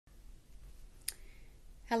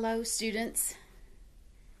Hello students.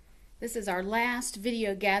 This is our last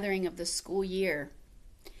video gathering of the school year,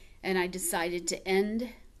 and I decided to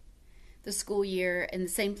end the school year in the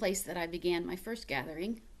same place that I began my first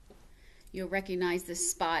gathering. You'll recognize this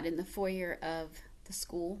spot in the foyer of the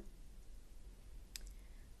school.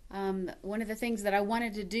 One of the things that I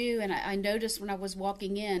wanted to do, and I noticed when I was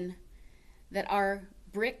walking in, that our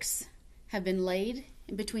bricks have been laid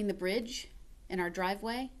in between the bridge and our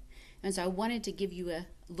driveway. And so I wanted to give you a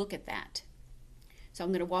look at that. So I'm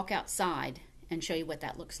going to walk outside and show you what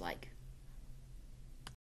that looks like.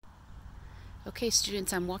 Okay,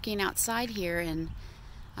 students, I'm walking outside here and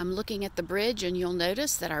I'm looking at the bridge, and you'll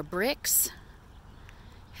notice that our bricks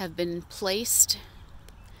have been placed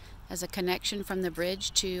as a connection from the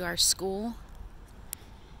bridge to our school.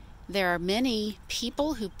 There are many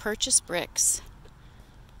people who purchase bricks,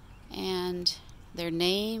 and their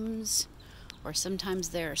names, or sometimes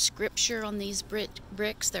there are scripture on these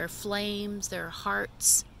bricks. There are flames, there are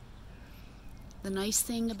hearts. The nice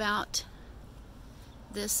thing about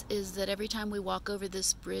this is that every time we walk over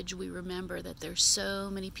this bridge, we remember that there's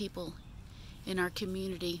so many people in our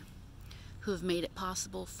community who have made it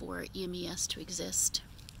possible for EMES to exist.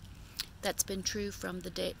 That's been true from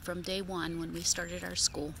day one when we started our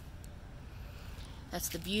school. That's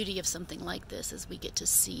the beauty of something like this, is we get to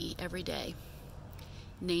see every day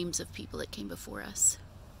names of people that came before us.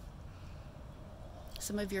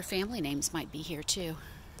 Some of your family names might be here too.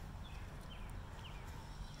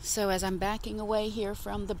 So as I'm backing away here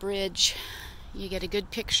from the bridge, you get a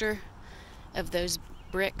good picture of those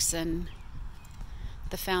bricks and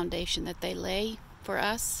the foundation that they lay for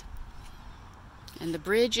us. And the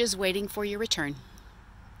bridge is waiting for your return.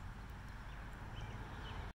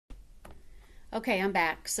 Okay, I'm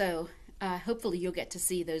back. So hopefully you'll get to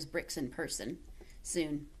see those bricks in person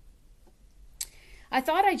soon. I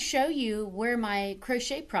thought I'd show you where my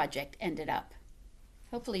crochet project ended up.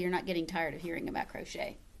 Hopefully you're not getting tired of hearing about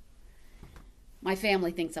crochet. My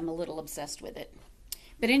family thinks I'm a little obsessed with it.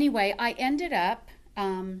 But anyway, I ended up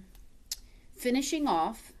finishing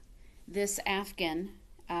off this afghan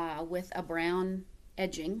with a brown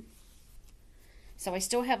edging. So I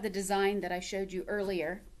still have the design that I showed you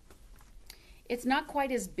earlier. It's not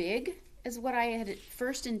quite as big as what I had at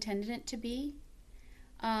first intended it to be.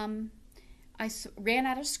 I ran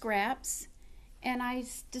out of scraps, and I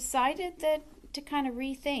decided to kind of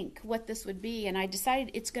rethink what this would be, and I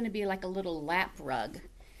decided it's going to be like a little lap rug.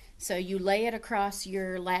 So you lay it across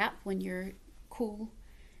your lap when you're cool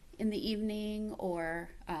in the evening,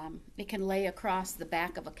 or it can lay across the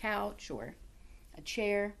back of a couch or a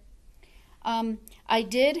chair. I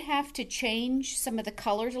did have to change some of the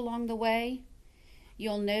colors along the way.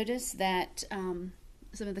 You'll notice that some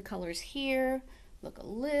of the colors here look a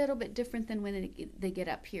little bit different than when they get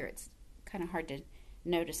up here. It's kind of hard to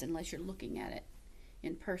notice unless you're looking at it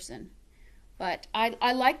in person. But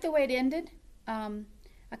I like the way it ended.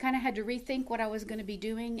 I kind of had to rethink what I was going to be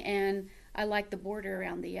doing, and I like the border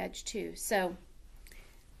around the edge too. So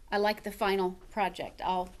I like the final project.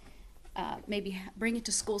 I'll maybe bring it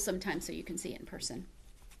to school sometime so you can see it in person.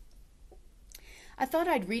 I thought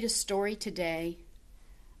I'd read a story today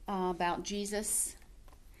about Jesus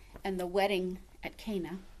and the wedding at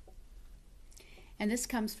Cana. And this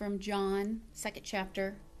comes from John, 2nd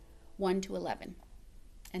chapter, 1 to 11.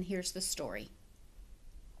 And here's the story.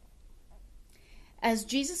 As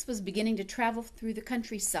Jesus was beginning to travel through the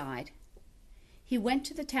countryside, he went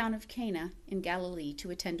to the town of Cana in Galilee to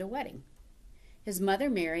attend a wedding. His mother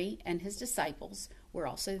Mary and his disciples were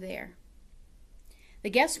also there. The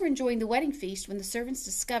guests were enjoying the wedding feast when the servants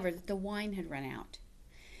discovered that the wine had run out.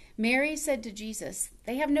 Mary said to Jesus,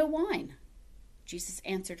 "They have no wine." Jesus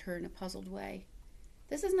answered her in a puzzled way.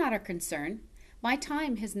 "This is not our concern. My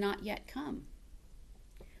time has not yet come."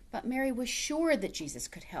 But Mary was sure that Jesus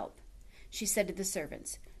could help. She said to the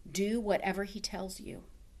servants, "Do whatever he tells you."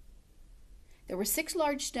 There were 6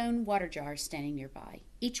 large stone water jars standing nearby.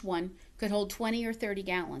 Each one could hold 20 or 30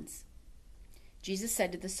 gallons. Jesus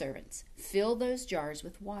said to the servants, "Fill those jars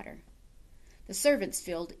with water." The servants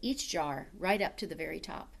filled each jar right up to the very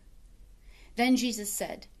top. Then Jesus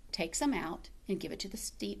said, "Take some out and give it to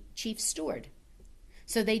the chief steward."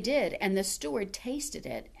 So they did, and the steward tasted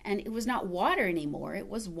it, and it was not water anymore, it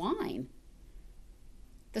was wine.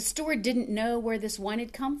 The steward didn't know where this wine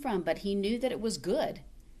had come from, but he knew that it was good.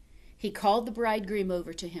 He called the bridegroom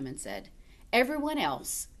over to him and said, "Everyone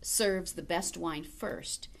else serves the best wine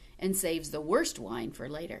first and saves the worst wine for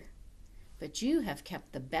later. But you have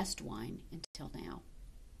kept the best wine until now."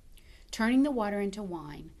 Turning the water into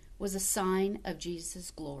wine was a sign of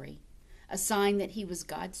Jesus' glory, a sign that he was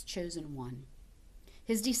God's chosen one.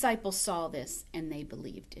 His disciples saw this and they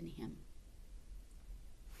believed in him.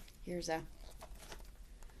 Here's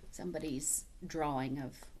somebody's drawing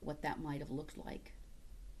of what that might have looked like.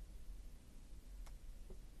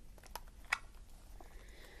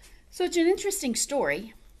 So it's an interesting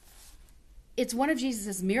story. It's one of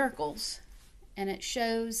Jesus' miracles, and it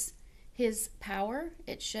shows his power.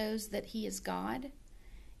 It shows that he is God,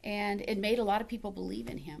 and it made a lot of people believe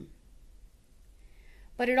in him.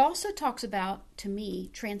 But it also talks about, to me,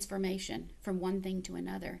 transformation from one thing to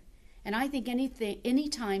another. And I think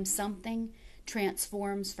anytime something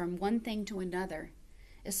transforms from one thing to another,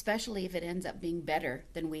 especially if it ends up being better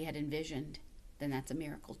than we had envisioned, then that's a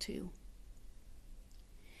miracle too.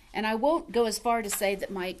 And I won't go as far to say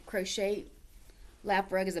that my crochet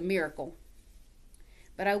lap rug is a miracle,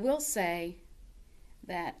 but I will say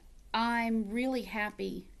that I'm really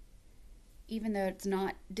happy, even though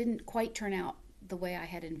didn't quite turn out the way I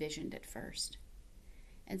had envisioned at first.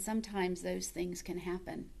 And sometimes those things can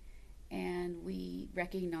happen, and we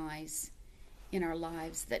recognize in our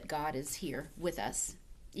lives that God is here with us,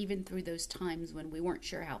 even through those times when we weren't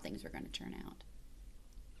sure how things were going to turn out.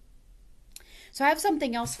 So I have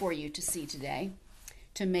something else for you to see today,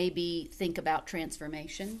 to maybe think about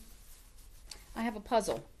transformation. I have a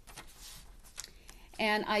puzzle.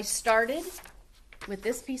 And I started with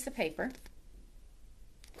this piece of paper.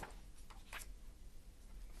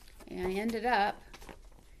 And I ended up,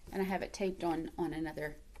 and I have it taped on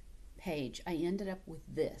another page, I ended up with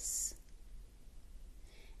this.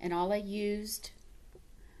 And all I used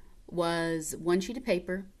was one sheet of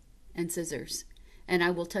paper and scissors. And I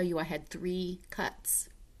will tell you I had 3 cuts.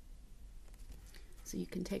 So you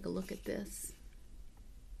can take a look at this.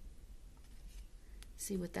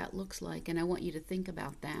 See what that looks like. And I want you to think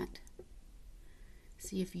about that.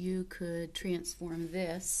 See if you could transform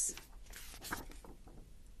this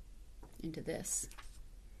into this.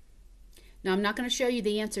 Now I'm not going to show you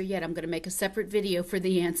the answer yet. I'm going to make a separate video for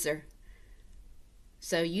the answer.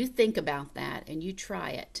 So you think about that and you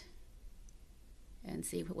try it and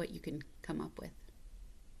see what you can come up with.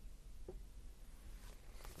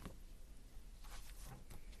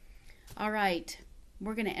 All right,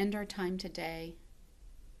 we're going to end our time today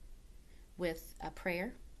with a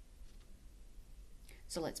prayer.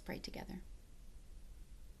 So let's pray together.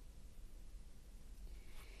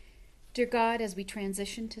 Dear God, as we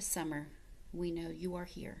transition to summer, we know you are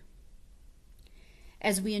here.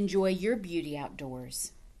 As we enjoy your beauty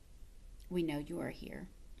outdoors, we know you are here.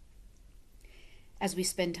 As we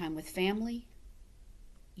spend time with family,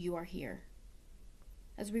 you are here.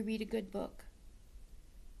 As we read a good book,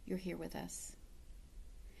 you're here with us.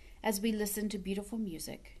 As we listen to beautiful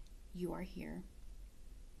music, you are here.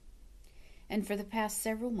 And for the past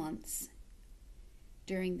several months,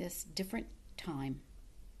 during this different time,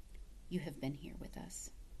 you have been here with us.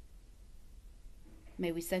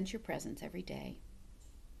 May we sense your presence every day.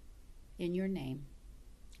 In your name,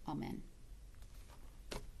 amen.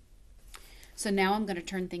 So now I'm going to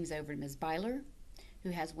turn things over to Ms. Byler, who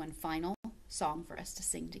has one final song for us to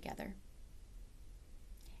sing together.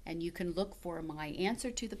 And you can look for my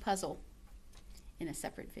answer to the puzzle in a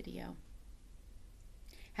separate video.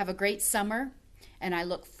 Have a great summer, and I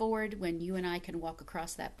look forward when you and I can walk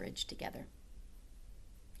across that bridge together.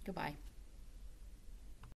 Goodbye.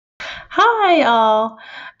 Hi all.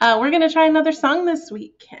 We're going to try another song this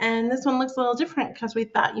week, and this one looks a little different because we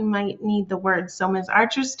thought you might need the words. So Ms.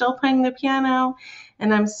 Archer's still playing the piano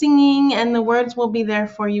and I'm singing, and the words will be there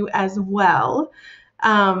for you as well.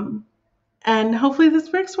 And hopefully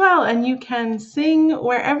this works well and you can sing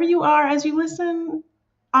wherever you are as you listen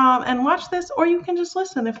and watch this, or you can just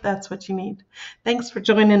listen if that's what you need. Thanks for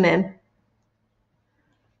joining in.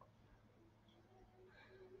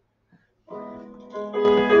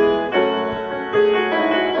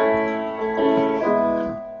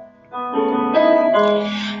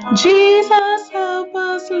 Jesus, help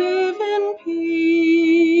us live in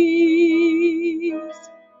peace.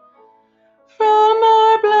 From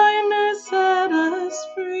our blindness, set us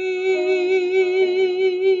free.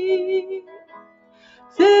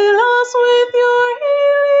 Fill us with your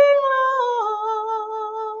healing love.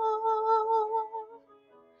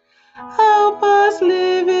 Help us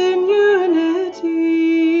live in unity.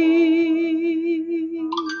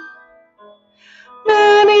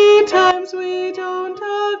 Many times we don't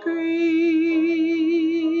agree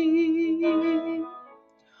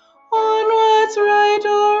on what's right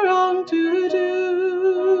or wrong to do.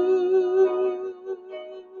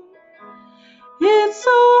 It's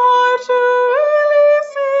so hard to really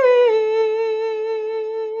see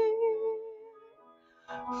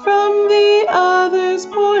from the other's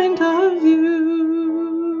point of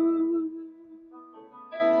view.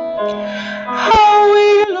 How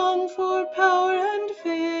we long for power and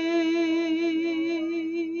fame,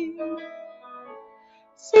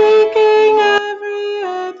 seeking every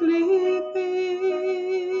earthly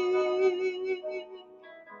thing.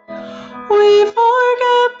 We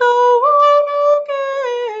forget the one who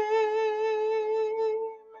came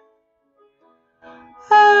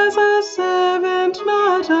as a servant,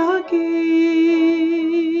 not a king.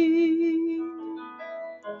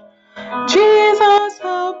 Jesus,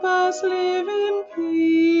 help us live in peace.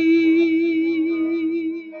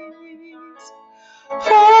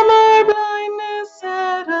 From our blindness,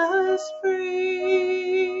 set us free.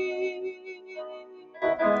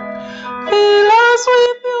 Fill us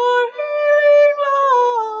with your healing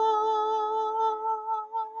love.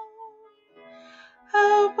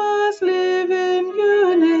 Help us live in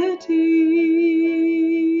unity.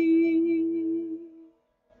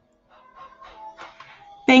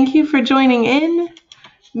 Thank you for joining in.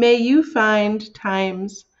 May you find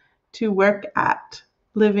times to work at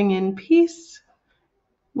living in peace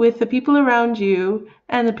with the people around you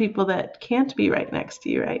and the people that can't be right next to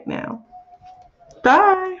you right now.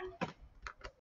 Bye.